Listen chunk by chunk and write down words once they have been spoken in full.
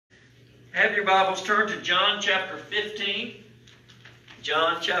Have your Bibles turned to John chapter 15.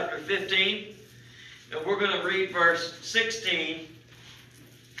 John chapter 15. And we're going to read verse 16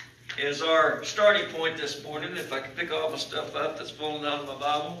 as our starting point this morning. If I can pick all my stuff up that's falling out of my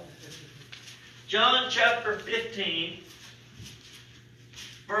Bible. John chapter 15,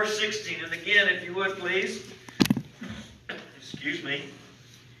 verse 16. And again, if you would please, excuse me,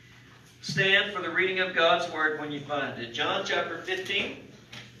 stand for the reading of God's Word when you find it. John chapter 15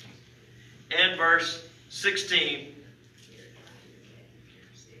 and verse 16.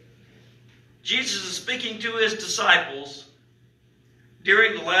 Jesus is speaking to his disciples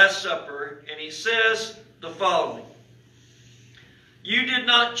during the Last Supper, and he says the following: "You did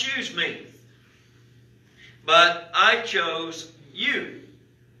not choose me, but I chose you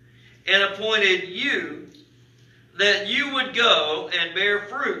and appointed you that you would go and bear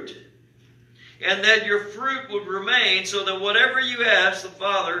fruit, and that your fruit would remain, so that whatever you ask the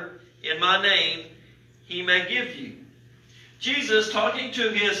Father in my name, he may give you." Jesus, talking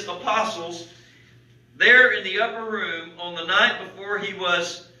to his apostles there in the upper room on the night before he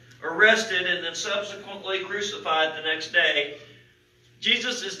was arrested and then subsequently crucified the next day,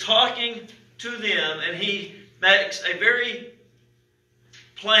 Jesus is talking to them, and he makes a very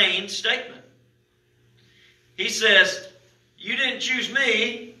plain statement. He says, "You didn't choose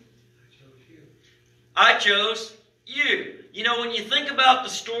me, I chose you." You know, when you think about the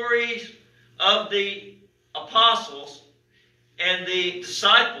stories of the apostles and the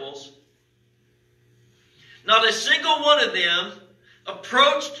disciples, not a single one of them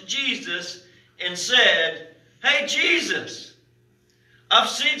approached Jesus and said, "Hey, Jesus, I've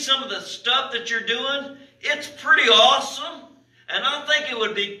seen some of the stuff that you're doing. It's pretty awesome. And I think it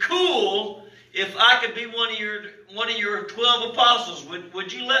would be cool if I could be one of your 12 apostles.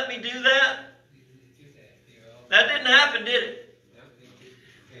 Would you let me do that?" That didn't happen, did it?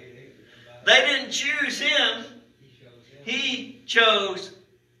 They didn't choose him. He chose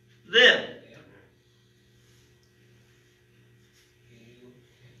them.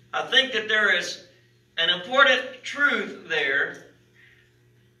 I think that there is an important truth there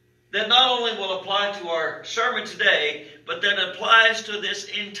that not only will apply to our sermon today, but that applies to this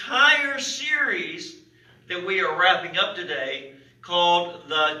entire series that we are wrapping up today, called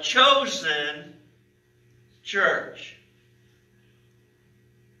The Chosen Church.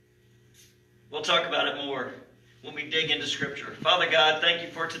 We'll talk about it more when we dig into Scripture. Father God, thank you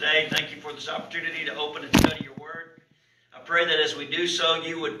for today. Thank you for this opportunity to open and study your Word. I pray that as we do so,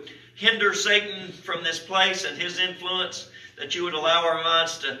 you would hinder Satan from this place and his influence, that you would allow our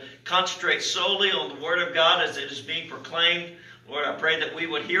minds to concentrate solely on the Word of God as it is being proclaimed. Lord, I pray that we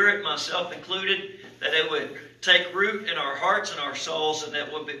would hear it, myself included, that it would take root in our hearts and our souls, and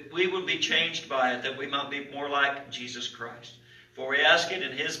that we would be changed by it, that we might be more like Jesus Christ. For we ask it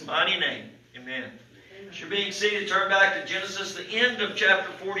in his mighty name. Amen. As you're being seated, turn back to Genesis, the end of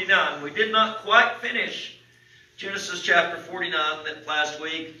chapter 49. We did not quite finish Genesis chapter 49 last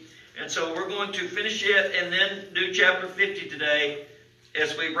week, and so we're going to finish it and then do chapter 50 today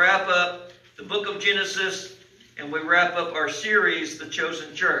as we wrap up the book of Genesis and we wrap up our series, The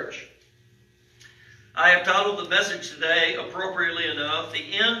Chosen Church. I have titled the message today, appropriately enough,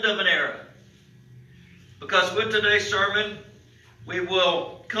 The End of an Era. Because with today's sermon, we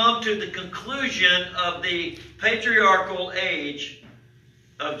will come to the conclusion of the patriarchal age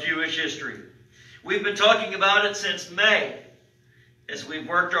of Jewish history. We've been talking about it since May as we've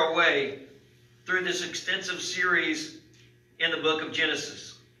worked our way through this extensive series in the book of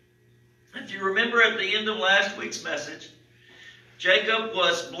Genesis. If you remember at the end of last week's message, Jacob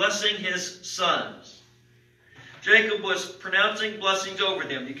was blessing his sons. Jacob was pronouncing blessings over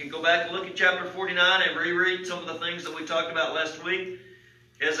them. You can go back and look at chapter 49 and reread some of the things that we talked about last week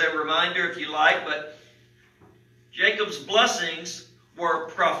as a reminder if you like. But Jacob's blessings were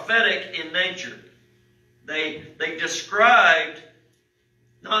prophetic in nature. They described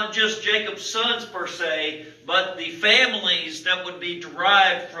not just Jacob's sons per se, but the families that would be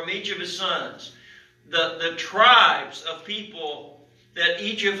derived from each of his sons. The tribes of people that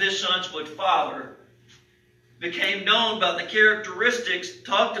each of his sons would father became known by the characteristics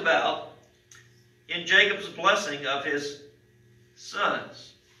talked about in Jacob's blessing of his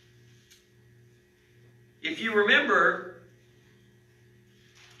sons. If you remember,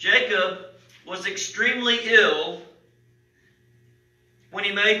 Jacob was extremely ill when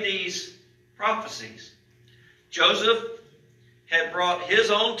he made these prophecies. Joseph had brought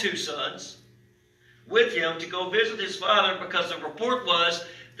his own 2 sons with him to go visit his father, because the report was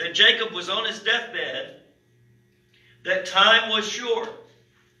that Jacob was on his deathbed, that time was short,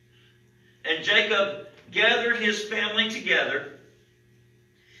 and Jacob gathered his family together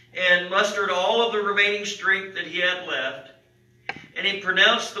and mustered all of the remaining strength that he had left. And he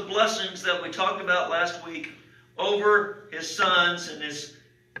pronounced the blessings that we talked about last week over his sons and his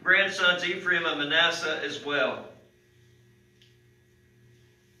grandsons Ephraim and Manasseh as well.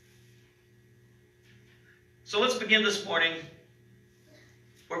 So let's begin this morning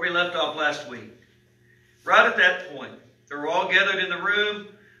where we left off last week. Right at that point, they're all gathered in the room.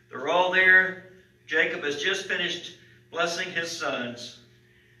 They're all there. Jacob has just finished blessing his sons.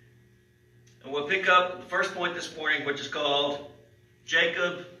 And we'll pick up the first point this morning, which is called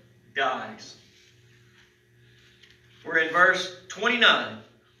Jacob Dies. We're in verse 29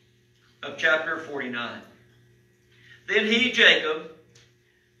 of chapter 49. Then he, Jacob,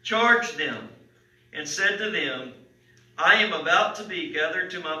 charged them and said to them, I am about to be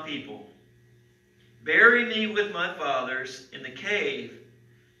gathered to my people. Bury me with my fathers in the cave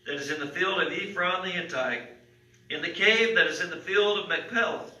that is in the field of Ephron the Hittite, in the cave that is in the field of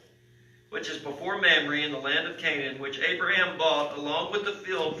Machpelah, which is before Mamre in the land of Canaan, which Abraham bought along with the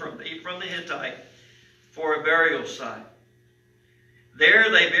field from Ephron the Hittite for a burial site.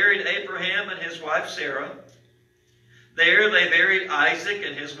 There they buried Abraham and his wife Sarah. There they buried Isaac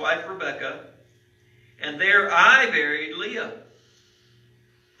and his wife Rebekah. And there I buried Leah.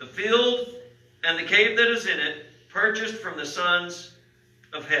 The field and the cave that is in it, purchased from the sons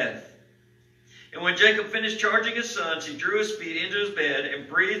of Heth. And when Jacob finished charging his sons, he drew his feet into his bed and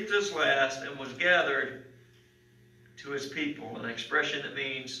breathed his last and was gathered to his people. An expression that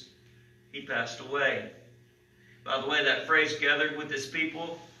means he passed away. By the way, that phrase, gathered with his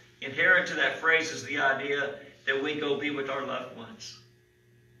people, inherent to that phrase is the idea that we go be with our loved ones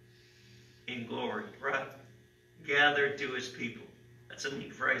in glory, right? Gathered to his people. That's a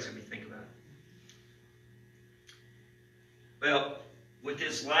neat phrase if you think about it. Well, with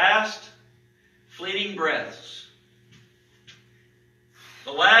his last fleeting breaths,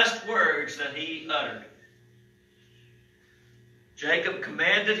 the last words that he uttered, Jacob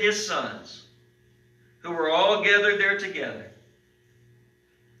commanded his sons, who were all gathered there together,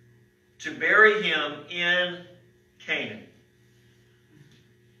 to bury him in Canaan.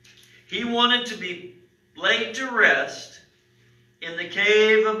 He wanted to be laid to rest in the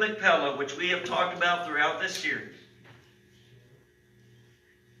cave of Machpelah, which we have talked about throughout this series.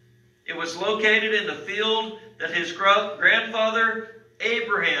 It was located in the field that his grandfather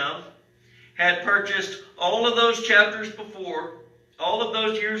Abraham had purchased all of those chapters before, all of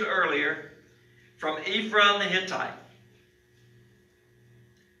those years earlier, from Ephron the Hittite.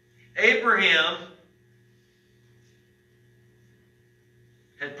 Abraham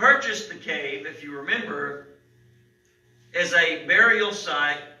had purchased the cave, if you remember, as a burial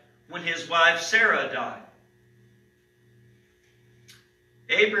site when his wife Sarah died.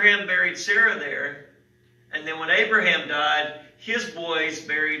 Abraham buried Sarah there, and then when Abraham died, his boys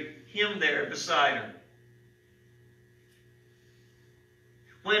buried him there beside her.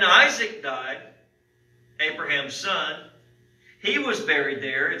 When Isaac died, Abraham's son, he was buried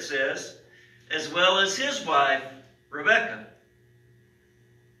there, it says, as well as his wife, Rebekah.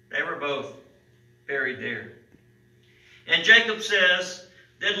 They were both buried there. And Jacob says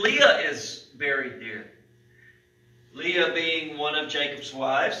that Leah is buried there. Leah being one of Jacob's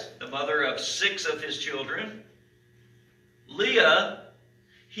wives, the mother of 6 of his children. Leah,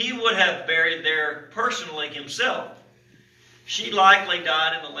 he would have buried there personally himself. She likely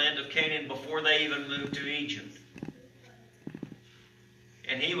died in the land of Canaan before they even moved to Egypt.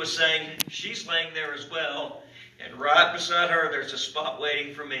 And he was saying, she's laying there as well, and right beside her there's a spot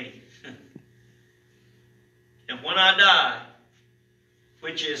waiting for me. And when I die,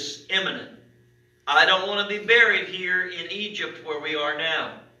 which is imminent, I don't want to be buried here in Egypt where we are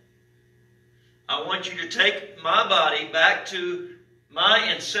now. I want you to take my body back to my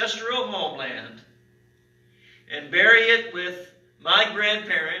ancestral homeland and bury it with my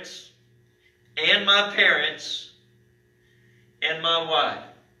grandparents and my parents and my wife.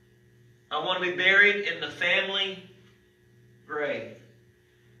 I want to be buried in the family grave.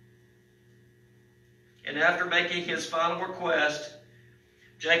 And after making his final request,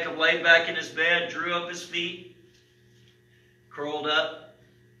 Jacob laid back in his bed, drew up his feet, curled up,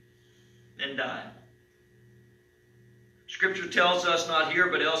 and died. Scripture tells us, not here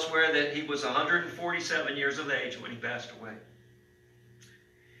but elsewhere, that he was 147 years of age when he passed away.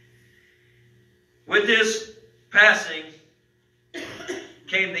 With his passing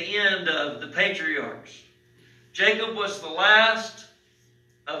came the end of the patriarchs. Jacob was the last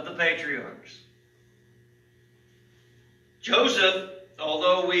of the patriarchs. Joseph,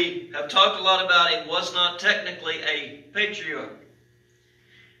 although we have talked a lot about him, was not technically a patriarch.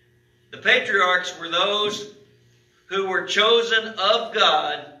 The patriarchs were those who were chosen of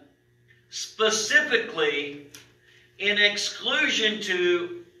God specifically in exclusion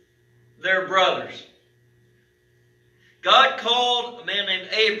to their brothers. God called a man named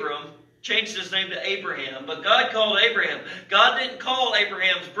Abram, changed his name to Abraham, but God called Abraham. God didn't call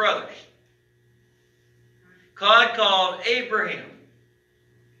Abraham's brothers. God called Abraham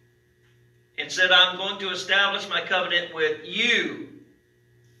and said, I'm going to establish my covenant with you.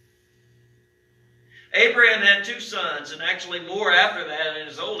 Abraham had 2 sons, and actually more after that in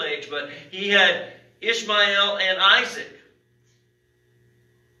his old age, but he had Ishmael and Isaac.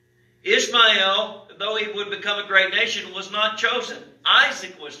 Ishmael, though he would become a great nation, was not chosen.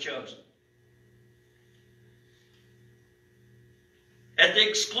 Isaac was chosen. At the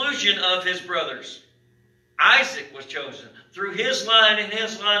exclusion of his brothers. Isaac was chosen. Through his line and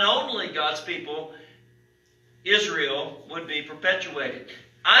his line only, God's people, Israel, would be perpetuated.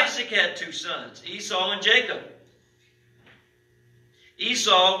 Isaac had 2 sons, Esau and Jacob.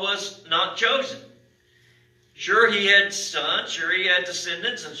 Esau was not chosen. Sure, he had sons, sure, he had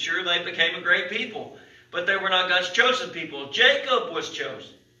descendants, and sure, they became a great people. But they were not God's chosen people. Jacob was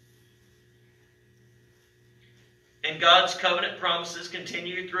chosen. And God's covenant promises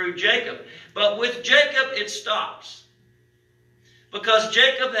continue through Jacob. But with Jacob, it stops. Because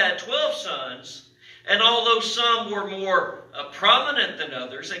Jacob had 12 sons, and although some were more prominent than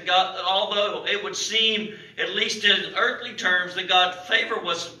others, and although it would seem, at least in earthly terms, that God's favor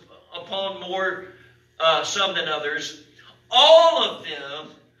was upon more some than others, all of them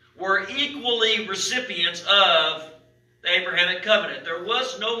were equally recipients of the Abrahamic covenant. There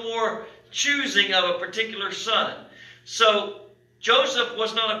was no more choosing of a particular son. So Joseph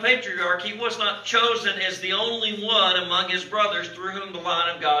was not a patriarch. He was not chosen as the only one among his brothers through whom the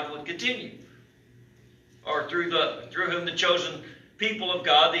line of God would continue, or through whom the chosen people of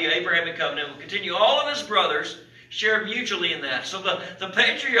God, the Abrahamic covenant, would continue. All of his brothers shared mutually in that. So the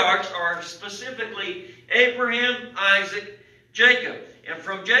patriarchs are specifically Abraham, Isaac, Jacob. And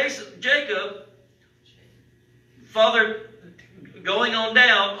from Jacob, Father, going on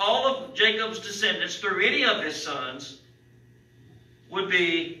down, all of Jacob's descendants, through any of his sons, would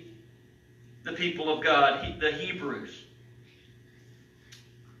be the people of God, the Hebrews.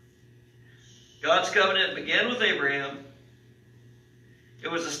 God's covenant began with Abraham.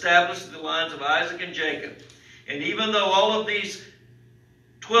 It was established in the lines of Isaac and Jacob. And even though all of these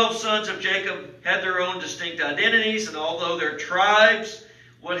 12 sons of Jacob had their own distinct identities, and although their tribes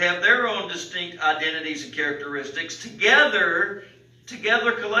would have their own distinct identities and characteristics, together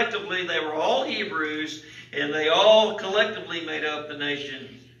collectively, they were all Hebrews, and they all collectively made up the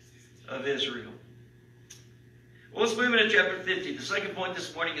nation of Israel. Well, let's move into chapter 50. The second point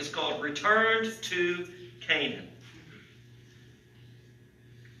this morning is called Returned to Canaan.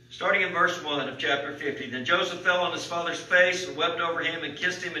 Starting in verse 1 of chapter 50. Then Joseph fell on his father's face and wept over him and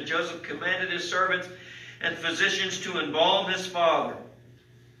kissed him. And Joseph commanded his servants and physicians to embalm his father.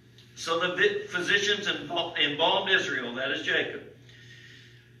 So the physicians embalmed Israel, that is Jacob.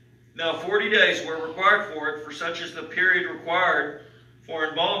 Now 40 days were required for it, for such is the period required for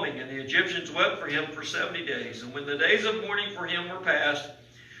embalming. And the Egyptians wept for him for 70 days. And when the days of mourning for him were past,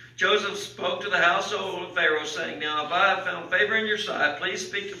 Joseph spoke to the household of Pharaoh, saying, Now if I have found favor in your sight, please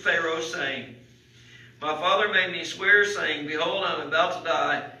speak to Pharaoh, saying, My father made me swear, saying, Behold, I am about to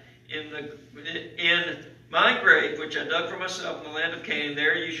die in my grave, which I dug for myself in the land of Canaan.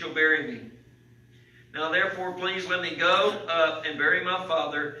 There you shall bury me. Now therefore, please let me go up and bury my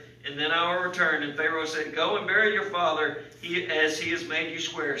father, and then I will return. And Pharaoh said, Go and bury your father, as he has made you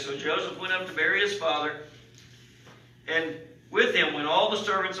swear. So Joseph went up to bury his father, and with him went all the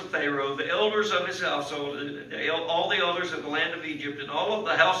servants of Pharaoh, the elders of his household, all the elders of the land of Egypt, and all of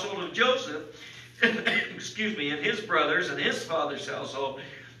the household of Joseph, excuse me, and his brothers and his father's household.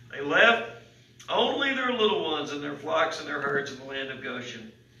 They left only their little ones and their flocks and their herds in the land of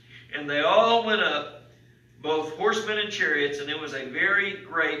Goshen. And they all went up, both horsemen and chariots, and it was a very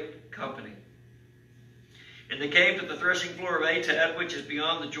great company. And they came to the threshing floor of Atad, which is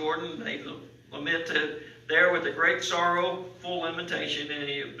beyond the Jordan. They lamented there with a great sorrowful lamentation, and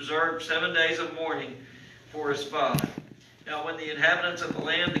he observed 7 days of mourning for his father. Now when the inhabitants of the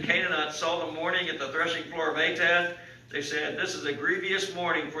land, the Canaanites, saw the mourning at the threshing floor of Atad, they said, This is a grievous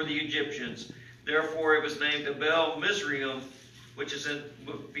mourning for the Egyptians. Therefore it was named Abel Mizraim, which is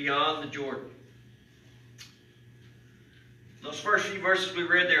beyond the Jordan. Those first few verses we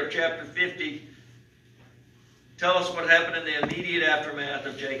read there of chapter 50 tell us what happened in the immediate aftermath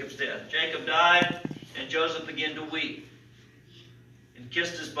of Jacob's death. Jacob died, and Joseph began to weep and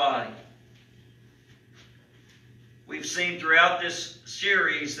kissed his body. We've seen throughout this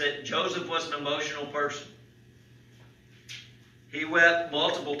series that Joseph was an emotional person. He wept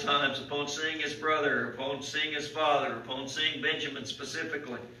multiple times upon seeing his brother, upon seeing his father, upon seeing Benjamin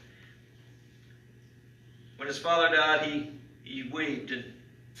specifically. When his father died, he wept. And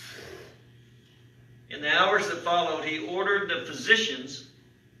in the hours that followed, he ordered the physicians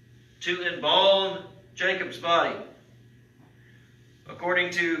to embalm Jacob's body,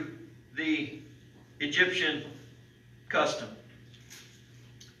 according to the Egyptian custom.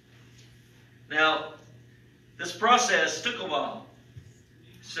 Now, this process took a while.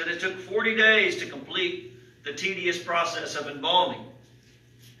 It said it took 40 days to complete the tedious process of embalming.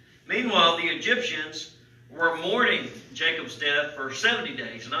 Meanwhile, the Egyptians were mourning Jacob's death for 70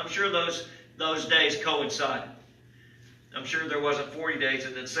 days, and I'm sure those days coincided. I'm sure there wasn't 40 days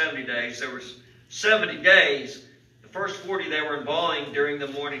and then 70 days. There was 70 days. The first 40 they were embalming during the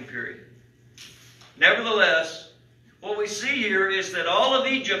mourning period. Nevertheless, what we see here is that all of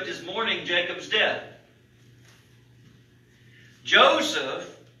Egypt is mourning Jacob's death.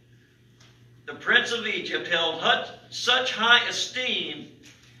 Joseph, the prince of Egypt, held such high esteem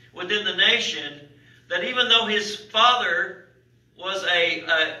within the nation that even though his father was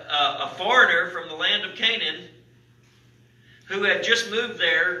a foreigner from the land of Canaan, who had just moved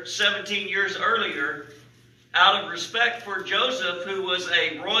there 17 years earlier, out of respect for Joseph, who was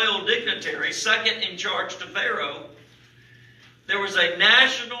a royal dignitary, second in charge to Pharaoh, there was a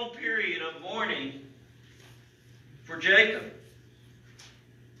national period of mourning for Jacob.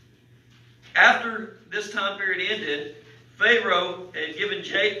 After this time period ended, Pharaoh had given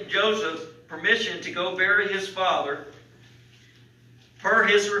Joseph permission to go bury his father, per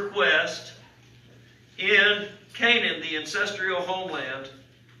his request, in Canaan, the ancestral homeland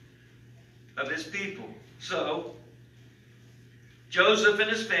of his people. So, Joseph and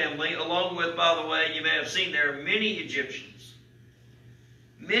his family, along with, by the way, you may have seen there are many Egyptians.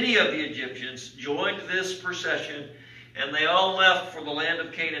 Many of the Egyptians joined this procession, and they all left for the land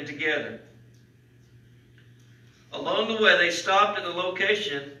of Canaan together. Along the way, they stopped at a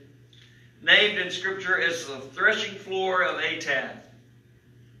location named in Scripture as the threshing floor of Atad.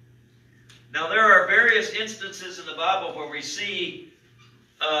 Now, there are various instances in the Bible where we see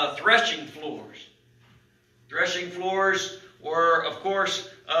threshing floors. Threshing floors were, of course,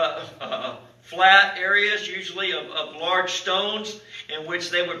 flat areas, usually of large stones, in which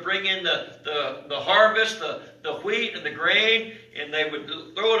they would bring in the harvest, the wheat and the grain, and they would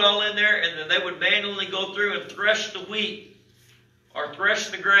throw it all in there, and then they would manually go through and thresh the wheat or thresh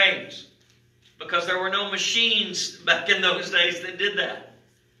the grains, because there were no machines back in those days that did that.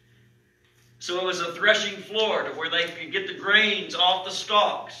 So it was a threshing floor to where they could get the grains off the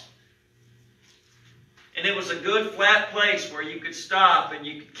stalks. And it was a good flat place where you could stop and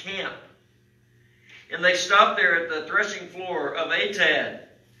you could camp. And they stopped there at the threshing floor of Atad.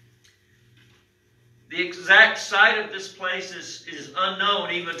 The exact site of this place is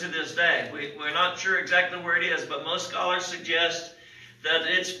unknown even to this day. We're not sure exactly where it is, but most scholars suggest that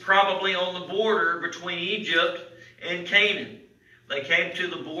it's probably on the border between Egypt and Canaan. They came to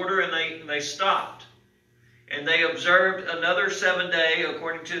the border and they stopped. And they observed another 7 day,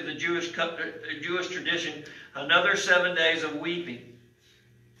 according to the Jewish tradition, another 7 days of weeping,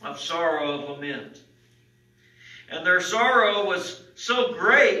 of sorrow, of lament. And their sorrow was so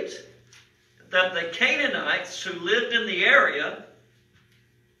great that the Canaanites who lived in the area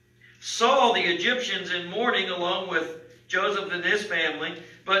saw the Egyptians in mourning along with Joseph and his family,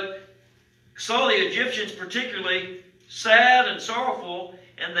 but saw the Egyptians particularly sad and sorrowful,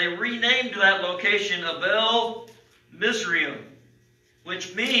 and they renamed that location Abel Mizraim,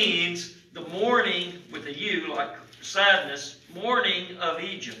 which means the mourning, with a U, like sadness, mourning of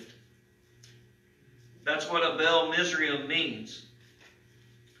Egypt. That's what Abel Mizraim means.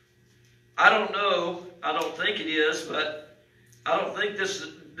 I don't know, I don't think it is, but I don't think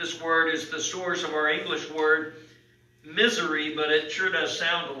this word is the source of our English word misery, but it sure does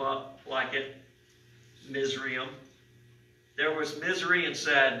sound a lot like it, Mizraim. There was misery and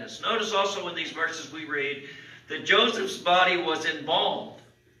sadness. Notice also in these verses we read that Joseph's body was embalmed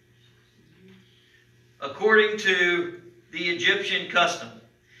according to the Egyptian custom.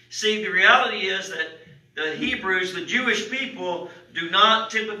 See, the reality is that the Hebrews, the Jewish people, do not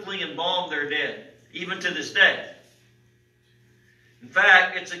typically embalm their dead, even to this day. In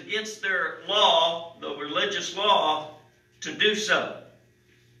fact, it's against their law, the religious law, to do so.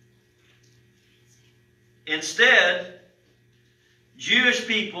 Instead, Jewish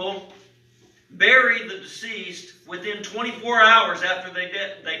people buried the deceased within 24 hours after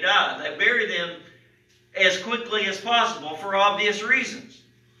they died. They buried them as quickly as possible for obvious reasons.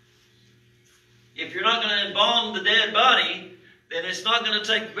 If you're not going to embalm the dead body, then it's not going to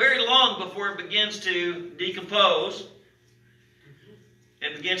take very long before it begins to decompose.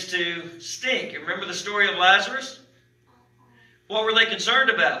 and begins to stink. You remember the story of Lazarus? What were they concerned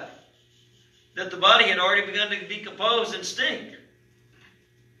about? That the body had already begun to decompose and stink.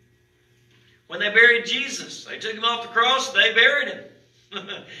 When they buried Jesus, they took him off the cross, they buried him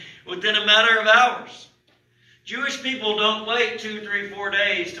within a matter of hours. Jewish people don't wait 2, 3, 4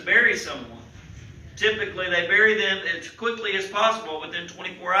 days to bury someone. Typically, they bury them as quickly as possible within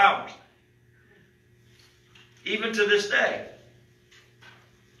 24 hours. Even to this day.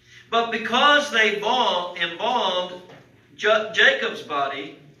 But because they embalmed Jacob's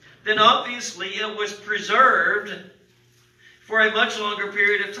body, then obviously it was preserved for a much longer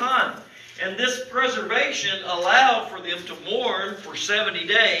period of time. And this preservation allowed for them to mourn for 70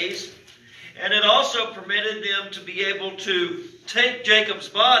 days. And it also permitted them to be able to take Jacob's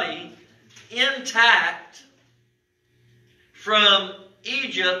body intact from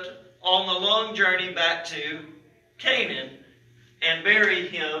Egypt on the long journey back to Canaan and bury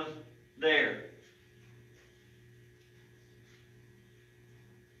him there.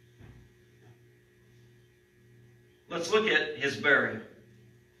 Let's look at his burial.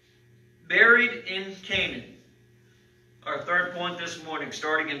 Buried in Canaan. Our third point this morning,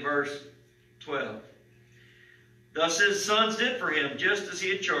 starting in verse 12. Thus his sons did for him just as he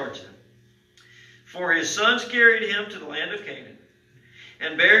had charged them. For his sons carried him to the land of Canaan,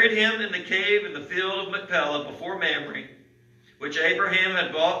 and buried him in the cave in the field of Machpelah before Mamre, which Abraham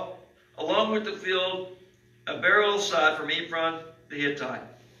had bought, along with the field a burial site from Ephron the Hittite.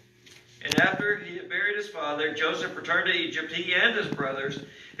 And after he had buried his father, Joseph returned to Egypt, he and his brothers,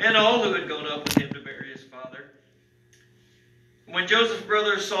 and all who had gone up with him to bury his father. When Joseph's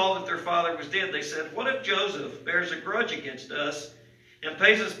brothers saw that their father was dead, they said, "What if Joseph bears a grudge against us and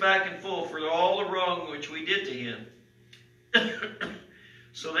pays us back in full for all the wrong which we did to him?"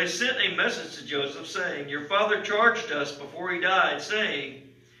 So they sent a message to Joseph, saying, "Your father charged us before he died, saying,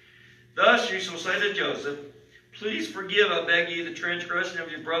 'Thus you shall say to Joseph, Please forgive, I beg you, the transgression of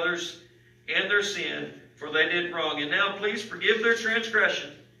your brothers and their sin, for they did wrong. And now please forgive their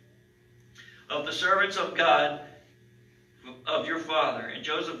transgression of the servants of God, of your father.' And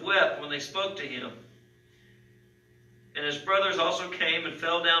Joseph wept when they spoke to him. And his brothers also came and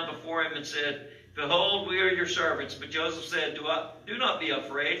fell down before him and said, 'Behold, we are your servants.' But Joseph said, 'Do not be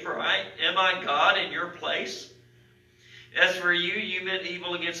afraid, for am I God in your place? As for you, you meant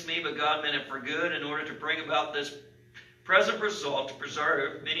evil against me, but God meant it for good, in order to bring about this present result, to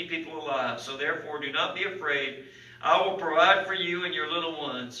preserve many people alive. So therefore, do not be afraid. I will provide for you and your little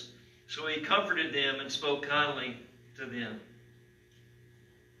ones.' So he comforted them and spoke kindly to them."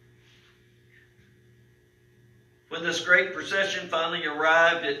 When this great procession finally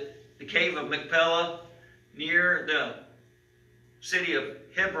arrived at the cave of Machpelah, near the city of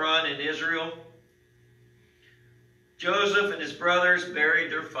Hebron in Israel, Joseph and his brothers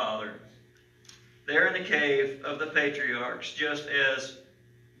buried their father there in the cave of the patriarchs, just as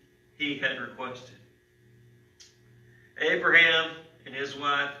he had requested. Abraham and his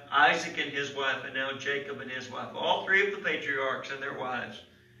wife, Isaac and his wife, and now Jacob and his wife, all three of the patriarchs and their wives,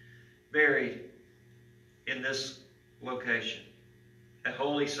 buried in this location, a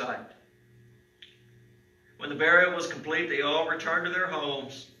holy site. When the burial was complete, they all returned to their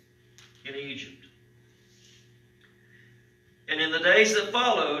homes in Egypt. And in the days that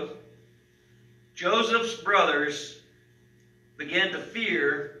followed, Joseph's brothers began to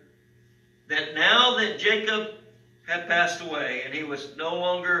fear that now that Jacob had passed away and he was no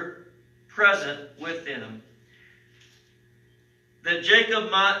longer present with them, that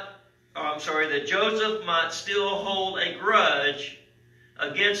Joseph might still hold a grudge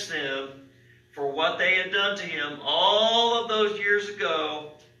against them for what they had done to him all of those years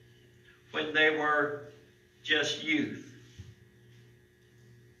ago when they were just youth.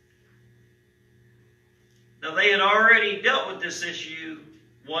 Now, they had already dealt with this issue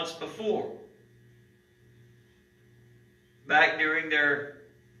once before, back during their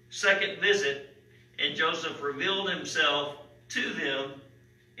second visit, and Joseph revealed himself to them,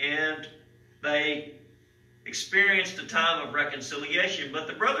 and they experienced a time of reconciliation. But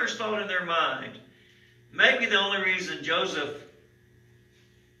the brothers thought in their mind, maybe the only reason Joseph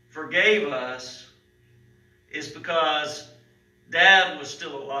forgave us is because Dad was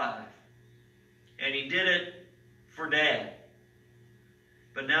still alive. And he did it for Dad.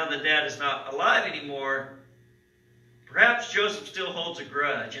 But now that Dad is not alive anymore, perhaps Joseph still holds a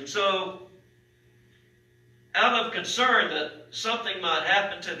grudge. And so, out of concern that something might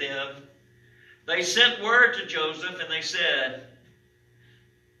happen to them, they sent word to Joseph and they said,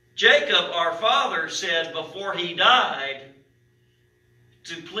 "Jacob, our father, said before he died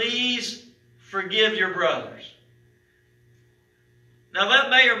to please forgive your brothers." Now that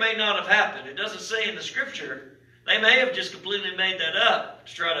may or may not have happened. It doesn't say in the scripture. They may have just completely made that up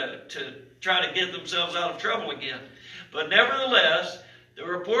to try to get themselves out of trouble again. But nevertheless, the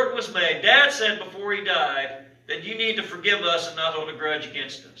report was made. Dad said before he died that you need to forgive us and not hold a grudge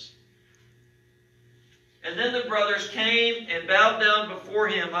against us. And then the brothers came and bowed down before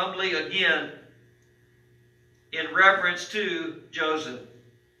him humbly again in reverence to Joseph,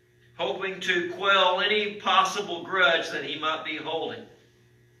 hoping to quell any possible grudge that he might be holding.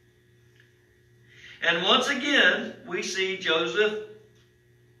 And once again, we see Joseph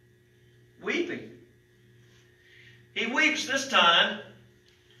weeping. He weeps this time,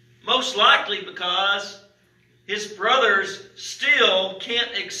 most likely because his brothers still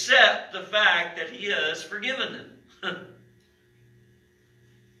can't accept the fact that he has forgiven them.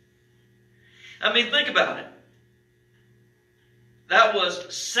 I mean, think about it. That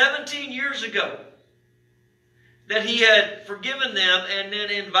was 17 years ago that he had forgiven them and then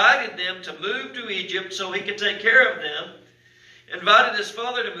invited them to move to Egypt so he could take care of them. Invited his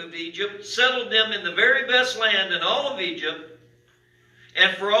father to move to Egypt, settled them in the very best land in all of Egypt.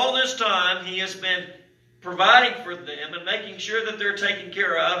 And for all this time, he has been providing for them and making sure that they're taken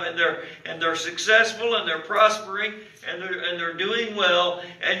care of, and they're successful, and they're prospering, and they're doing well.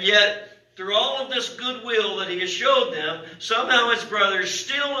 And yet, through all of this goodwill that he has showed them, somehow his brothers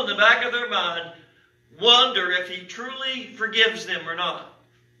still in the back of their mind wonder if he truly forgives them or not.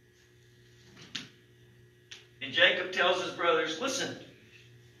 And Jacob tells his brothers, listen,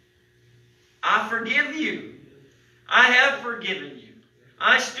 I forgive you. I have forgiven you.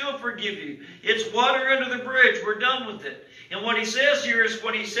 I still forgive you. It's water under the bridge. We're done with it. And what he says here is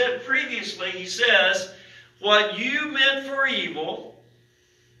what he said previously. He says, what you meant for evil,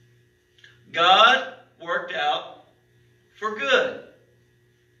 God worked out for good.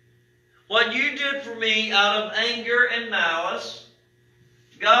 What you did for me out of anger and malice,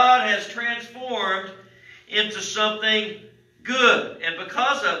 God has transformed into something good. And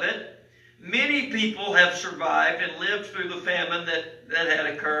because of it, many people have survived and lived through the famine that had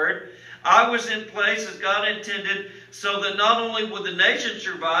occurred. I was in place as God intended so that not only would the nation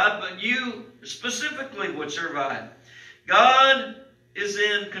survive, but you specifically would survive. God is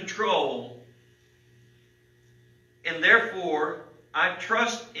in control. And therefore, I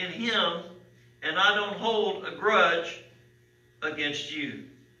trust in Him and I don't hold a grudge against you.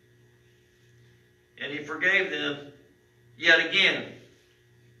 And He forgave them yet again.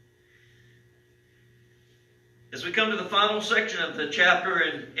 As we come to the final section of the chapter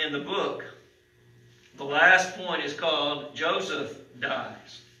in the book, the last point is called Joseph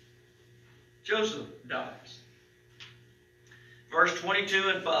Dies. Joseph dies. Verse 22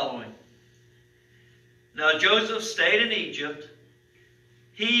 and following. Now Joseph stayed in Egypt,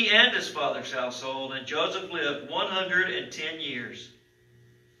 he and his father's household, and Joseph lived 110 years.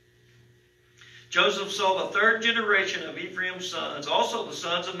 Joseph saw the third generation of Ephraim's sons. Also the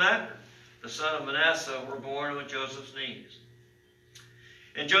sons of Machir, the son of Manasseh, were born on Joseph's knees.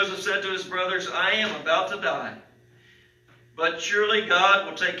 And Joseph said to his brothers, I am about to die, but surely God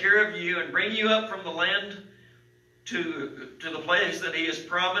will take care of you and bring you up from the land to the place that He has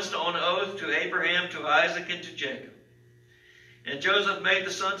promised on oath to Abraham, to Isaac, and to Jacob. And Joseph made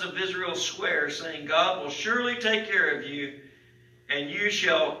the sons of Israel swear, saying, God will surely take care of you, and you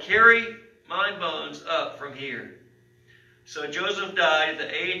shall carry my bones up from here. So Joseph died at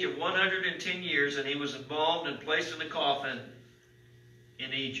the age of 110 years, and he was embalmed and placed in a coffin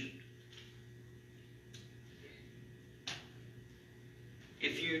in Egypt.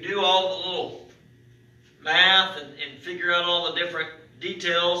 If you do all the little math and figure out all the different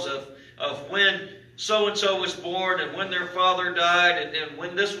details of when so-and-so was born and when their father died and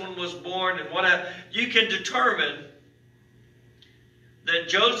when this one was born and what happened, you can determine that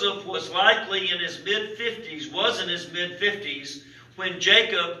Joseph was likely in his mid-50s, was in his mid-50s, when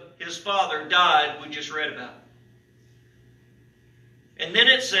Jacob, his father, died, we just read about. And then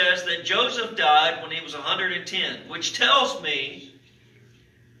it says that Joseph died when he was 110, which tells me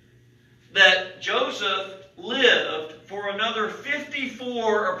that Joseph lived for another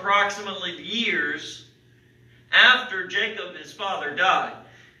 54 approximately years after Jacob, his father, died.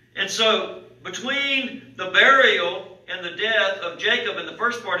 And so between the burial and the death of Jacob in the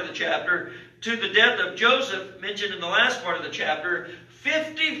first part of the chapter to the death of Joseph mentioned in the last part of the chapter,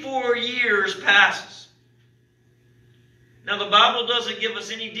 54 years passes. Now the Bible doesn't give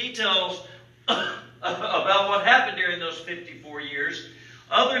us any details about what happened during those 54 years,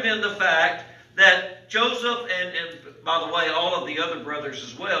 other than the fact that Joseph, and by the way, all of the other brothers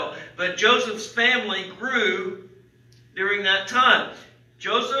as well, but Joseph's family grew during that time.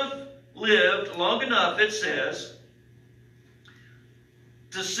 Joseph lived long enough, it says,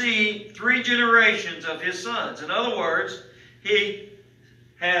 to see 3 generations of his sons. In other words, he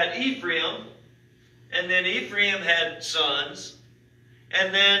had Ephraim, and then Ephraim had sons,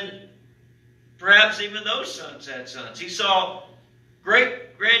 and then perhaps even those sons had sons. He saw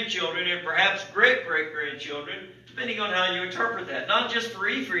great-grandchildren and perhaps great-great-grandchildren, depending on how you interpret that. Not just for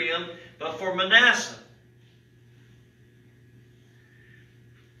Ephraim, but for Manasseh.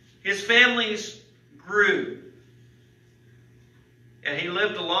 His families grew. And he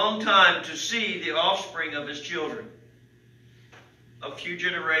lived a long time to see the offspring of his children. A few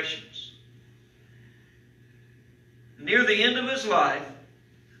generations. Near the end of his life,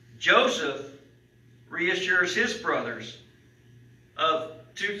 Joseph reassures his brothers of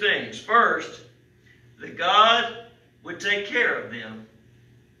 2 things. First, that God would take care of them.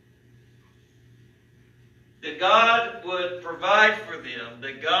 That God would provide for them.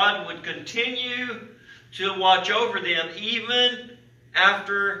 That God would continue to watch over them even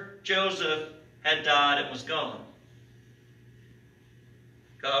after Joseph had died and was gone.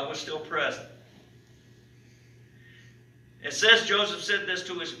 God was still present. It says Joseph said this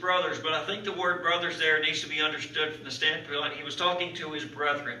to his brothers, but I think the word brothers there needs to be understood from the standpoint he was talking to his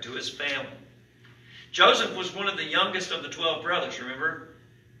brethren, to his family. Joseph was one of the youngest of the 12 brothers, remember?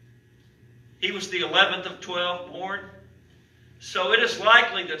 He was the 11th of 12 born. So it is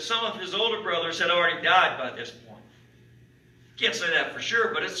likely that some of his older brothers had already died by this point. Can't say that for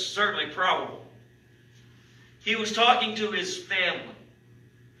sure, but it's certainly probable. He was talking to his family.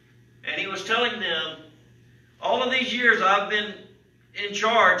 And he was telling them, all of these years I've been in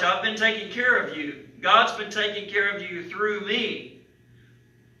charge. I've been taking care of you. God's been taking care of you through me.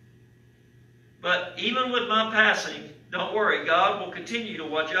 But even with my passing, don't worry, God will continue to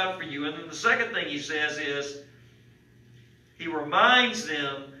watch out for you. And then the second thing he says is, he reminds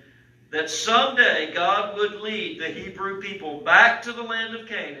them that someday God would lead the Hebrew people back to the land of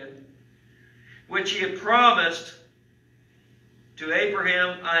Canaan, which he had promised to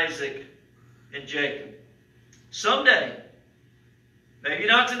Abraham, Isaac, and Jacob. Someday, maybe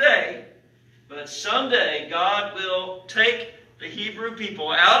not today, but someday God will take the Hebrew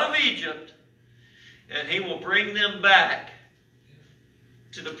people out of Egypt and he will bring them back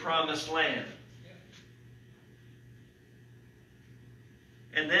to the promised land.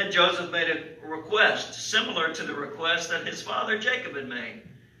 And then Joseph made a request similar to the request that his father Jacob had made.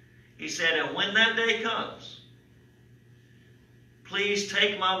 He said, and when that day comes, please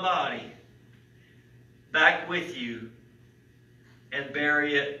take my body back with you and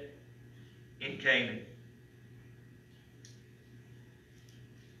bury it in Canaan.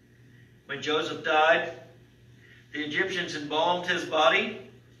 When Joseph died, the Egyptians embalmed his body,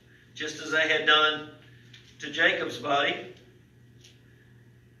 just as they had done to Jacob's body,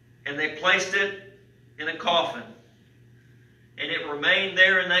 and they placed it in a coffin. And it remained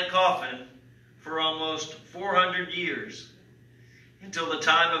there in that coffin for almost 400 years, until the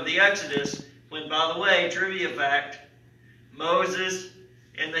time of the Exodus, when, by the way, trivia fact, Moses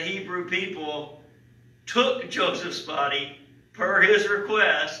and the Hebrew people took Joseph's body, per his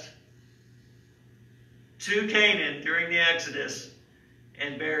request, to Canaan during the Exodus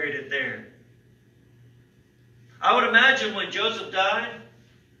and buried it there. I would imagine when Joseph died,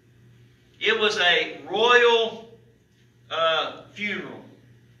 it was a royal funeral.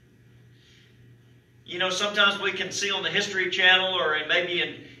 You know, sometimes we can see on the History Channel or maybe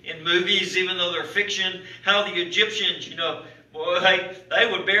in movies, even though they're fiction, how the Egyptians, you know, boy,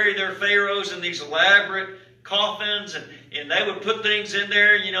 they would bury their pharaohs in these elaborate coffins, and they would put things in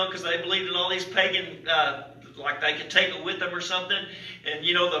there, you know, because they believed in all these pagan, like they could take it with them or something. And,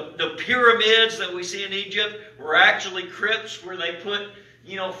 you know, the pyramids that we see in Egypt were actually crypts where they put,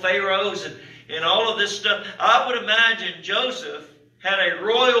 you know, pharaohs and all of this stuff. I would imagine Joseph had a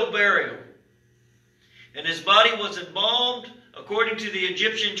royal burial. And his body was embalmed according to the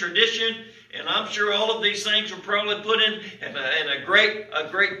Egyptian tradition. And I'm sure all of these things were probably put in a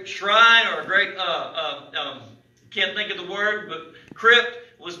great shrine or a great, can't think of the word, but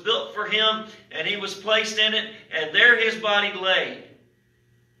crypt was built for him. And he was placed in it. And there his body lay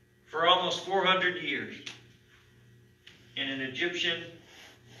for almost 400 years in an Egyptian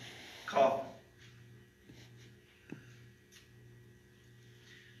coffin.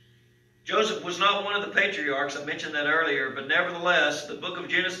 Joseph was not one of the patriarchs, I mentioned that earlier, but nevertheless, the book of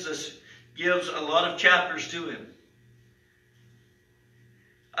Genesis gives a lot of chapters to him.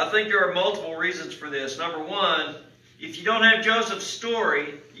 I think there are multiple reasons for this. Number one, if you don't have Joseph's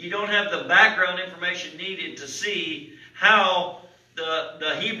story, you don't have the background information needed to see how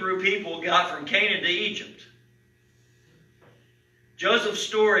the Hebrew people got from Canaan to Egypt. Joseph's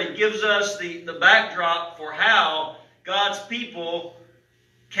story gives us the backdrop for how God's people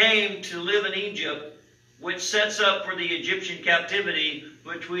came to live in Egypt, which sets up for the Egyptian captivity,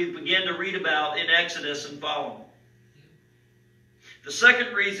 which we begin to read about in Exodus and following. The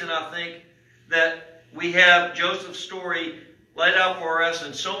second reason I think that we have Joseph's story laid out for us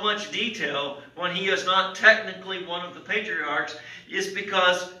in so much detail when he is not technically one of the patriarchs is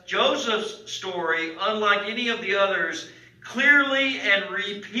because Joseph's story, unlike any of the others, clearly and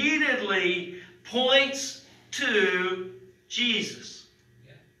repeatedly points to Jesus.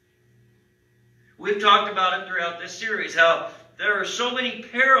 Yeah. We've talked about it throughout this series, how there are so many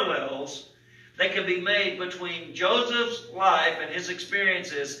parallels that can be made between Joseph's life and his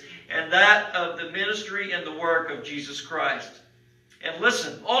experiences and that of the ministry and the work of Jesus Christ. And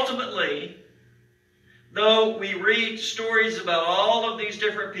listen, ultimately, though we read stories about all of these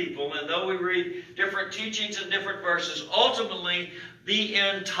different people, and though we read different teachings and different verses, ultimately, the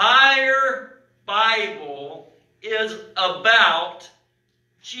entire Bible is about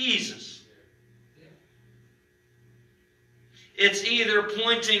Jesus. It's either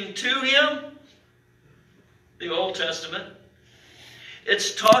pointing to Him, the Old Testament,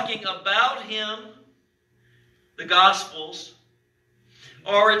 it's talking about Him, the Gospels,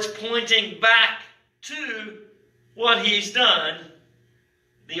 or it's pointing back to what He's done,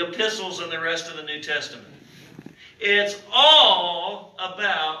 the epistles and the rest of the New Testament. It's all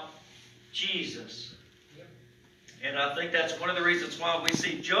about Jesus. And I think that's one of the reasons why we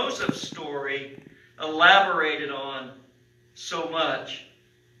see Joseph's story elaborated on so much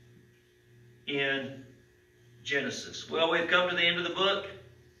in Genesis. Well, we've come to the end of the book.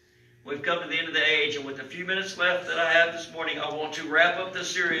 We've come to the end of the age. And with the few minutes left that I have this morning, I want to wrap up this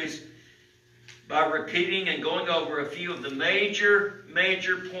series by repeating and going over a few of the major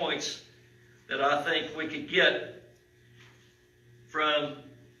points that I think we could get from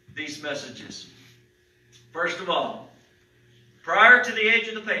these messages. First of all, prior to the age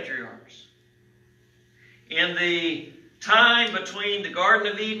of the patriarchs, in the time between the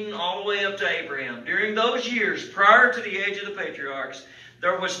Garden of Eden all the way up to Abraham, during those years prior to the age of the patriarchs,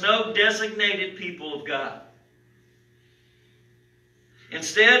 there was no designated people of God.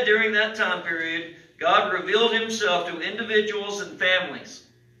 Instead, during that time period, God revealed Himself to individuals and families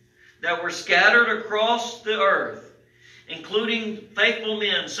that were scattered across the earth, including faithful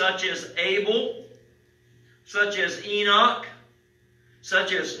men such as Abel, such as Enoch,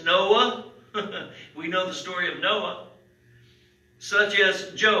 such as Noah. We know the story of Noah. Such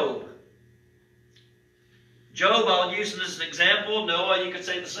as Job. Job, I'll use it as an example. Noah, you could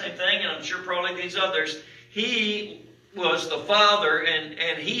say the same thing, and I'm sure probably these others. He was the father,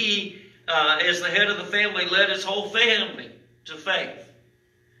 and he, as the head of the family, led his whole family to faith.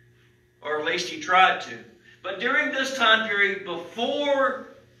 Or at least he tried to. But during this time period, before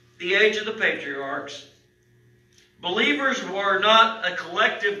the age of the patriarchs, believers were not a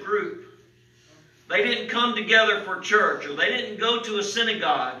collective group. They didn't come together for church, or they didn't go to a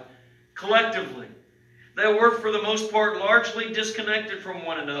synagogue collectively. They were, for the most part, largely disconnected from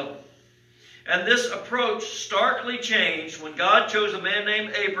one another. And this approach starkly changed when God chose a man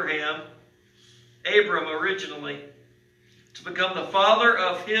named Abram originally, to become the father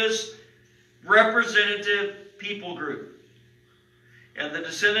of His representative people group. And the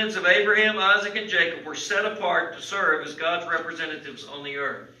descendants of Abraham, Isaac, and Jacob were set apart to serve as God's representatives on the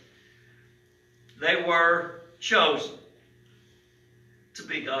earth. They were chosen to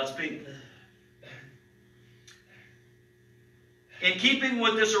be God's people. In keeping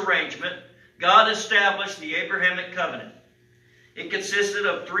with this arrangement, God established the Abrahamic covenant. It consisted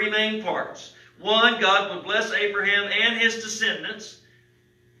of three main parts. One, God would bless Abraham and his descendants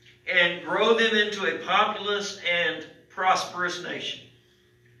and grow them into a populous and prosperous nation.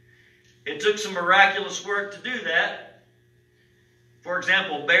 It took some miraculous work to do that. For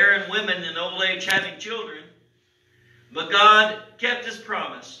example, barren women in old age having children. But God kept His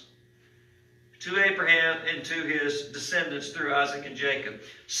promise to Abraham and to his descendants through Isaac and Jacob.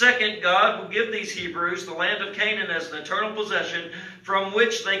 Second, God will give these Hebrews the land of Canaan as an eternal possession from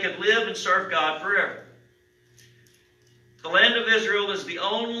which they could live and serve God forever. The land of Israel is the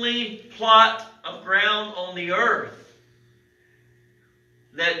only plot of ground on the earth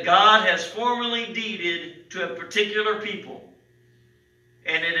that God has formally deeded to a particular people.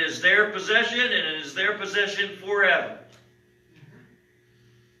 And it is their possession, and it is their possession forever.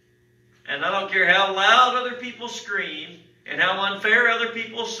 And I don't care how loud other people scream and how unfair other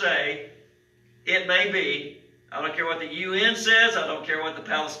people say it may be. I don't care what the UN says. I don't care what the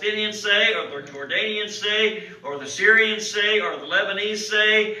Palestinians say, or the Jordanians say, or the Syrians say, or the Lebanese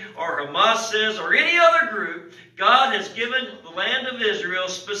say, or Hamas says, or any other group. God has given the land of Israel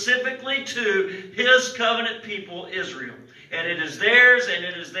specifically to His covenant people, Israel. And it is theirs, and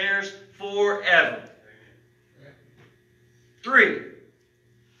it is theirs forever. 3.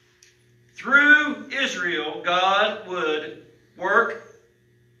 Through Israel, God would work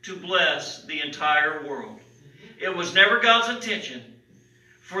to bless the entire world. It was never God's intention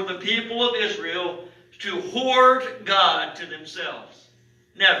for the people of Israel to hoard God to themselves.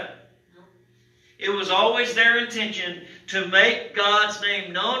 Never. It was always their intention to make God's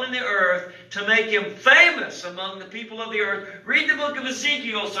name known in the earth, to make Him famous among the people of the earth. Read the book of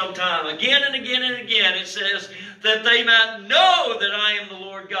Ezekiel sometime. Again and again and again it says that they might know that I am the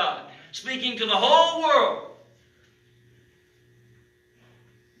Lord God, speaking to the whole world.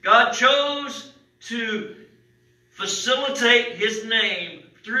 God chose to facilitate His name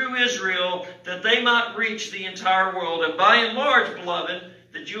through Israel that they might reach the entire world. And by and large, beloved,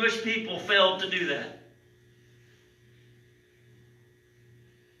 the Jewish people failed to do that.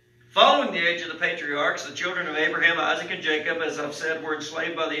 Following the age of the patriarchs, the children of Abraham, Isaac, and Jacob, as I've said, were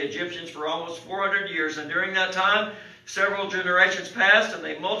enslaved by the Egyptians for almost 400 years. And during that time, several generations passed, and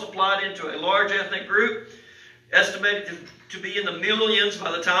they multiplied into a large ethnic group, estimated to be in the millions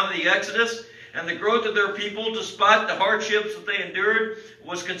by the time of the Exodus. And the growth of their people, despite the hardships that they endured,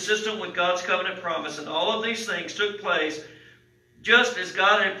 was consistent with God's covenant promise. And all of these things took place just as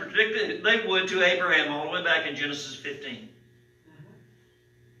God had predicted they would to Abraham all the way back in Genesis 15.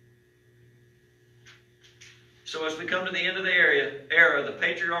 So as we come to the end of the era, the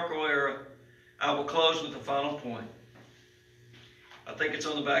patriarchal era, I will close with the final point. I think it's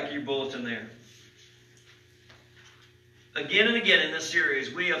on the back of your bulletin there. Again and again in this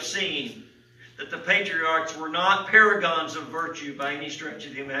series, we have seen that the patriarchs were not paragons of virtue by any stretch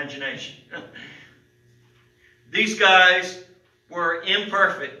of the imagination. These guys were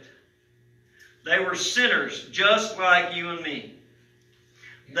imperfect. They were sinners just like you and me.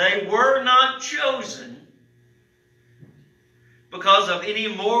 They were not chosen because of any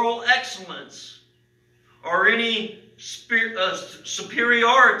moral excellence or any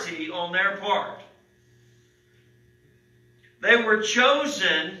superiority on their part. They were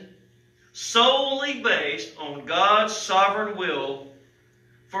chosen solely based on God's sovereign will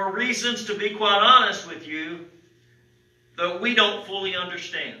for reasons, to be quite honest with you, that we don't fully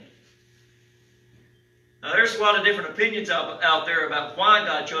understand. Now, there's a lot of different opinions out there about why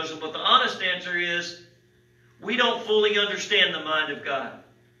God chose them, but the honest answer is we don't fully understand the mind of God.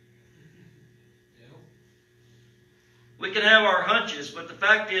 We can have our hunches, but the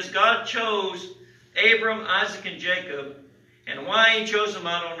fact is God chose Abram, Isaac, and Jacob, and why He chose them,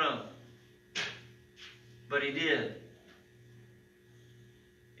 I don't know. But He did.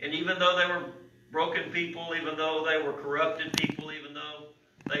 And even though they were broken people, even though they were corrupted people, even though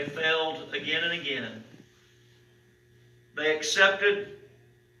they failed again and again, they accepted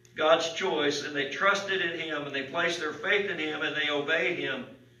God's choice, and they trusted in Him, and they placed their faith in Him, and they obeyed Him.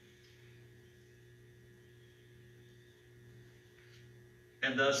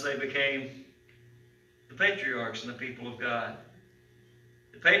 And thus they became the patriarchs and the people of God.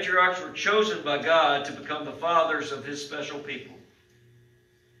 The patriarchs were chosen by God to become the fathers of His special people.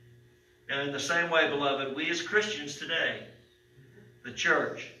 And in the same way, beloved, we as Christians today, the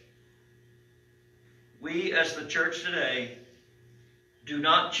church, we as the church today do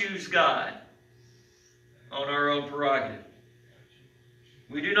not choose God on our own prerogative.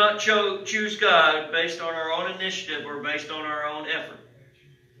 We do not choose God based on our own initiative or based on our own effort.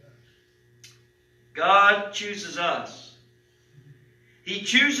 God chooses us. He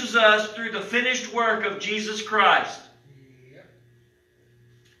chooses us through the finished work of Jesus Christ.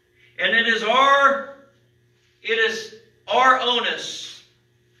 And it is our onus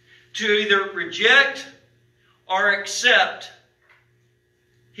to either reject or accept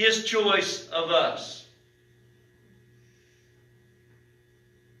His choice of us.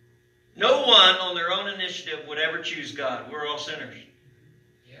 No one on their own initiative would ever choose God. We're all sinners.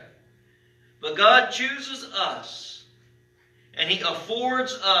 But God chooses us, and He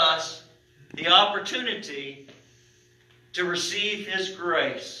affords us the opportunity to receive His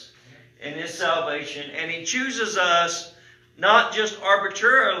grace and His salvation. And He chooses us not just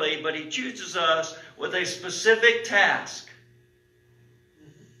arbitrarily, but He chooses us with a specific task.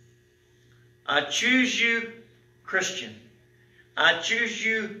 I choose you, Christian. I choose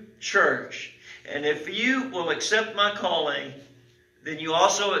you, church. And if you will accept my calling, then you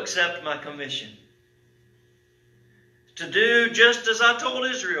also accept my commission. To do just as I told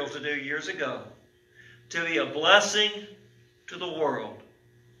Israel to do years ago. To be a blessing to the world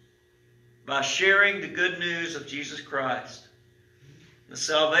by sharing the good news of Jesus Christ. The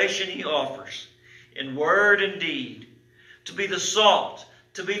salvation He offers in word and deed. To be the salt,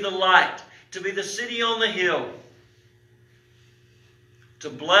 to be the light, to be the city on the hill. to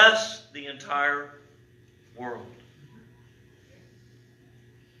bless the entire world.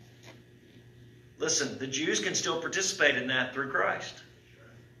 Listen, the Jews can still participate in that through Christ.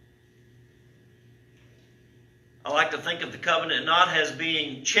 I like to think of the covenant not as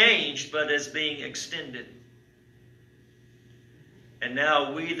being changed, but as being extended. And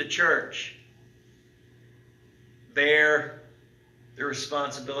now we, the church, bear the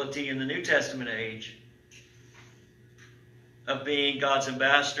responsibility in the New Testament age of being God's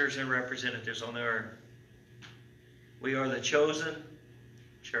ambassadors and representatives on the earth. We are the chosen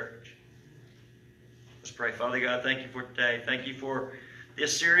church. Let's pray. Father God, thank you for today. Thank you for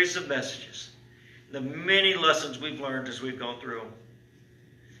this series of messages, the many lessons we've learned as we've gone through them.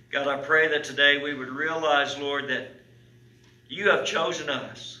 God, I pray that today we would realize, Lord, that you have chosen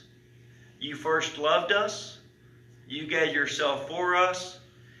us. You first loved us. You gave yourself for us.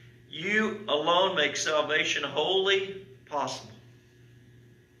 You alone make salvation wholly possible.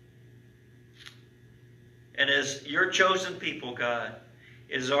 And as your chosen people, God,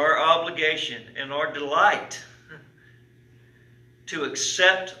 it is our obligation and our delight to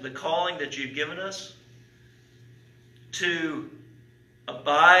accept the calling that you've given us, to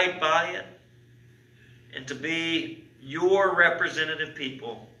abide by it, and to be your representative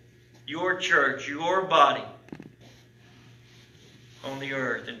people, your church, your body on the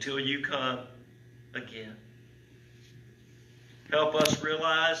earth until you come again. Help us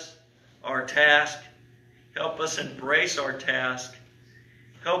realize our task. Help us embrace our task.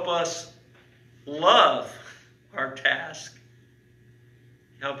 Help us love our task.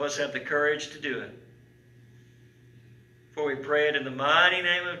 Help us have the courage to do it. For we pray it in the mighty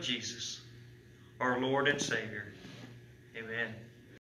name of Jesus, our Lord and Savior. Amen.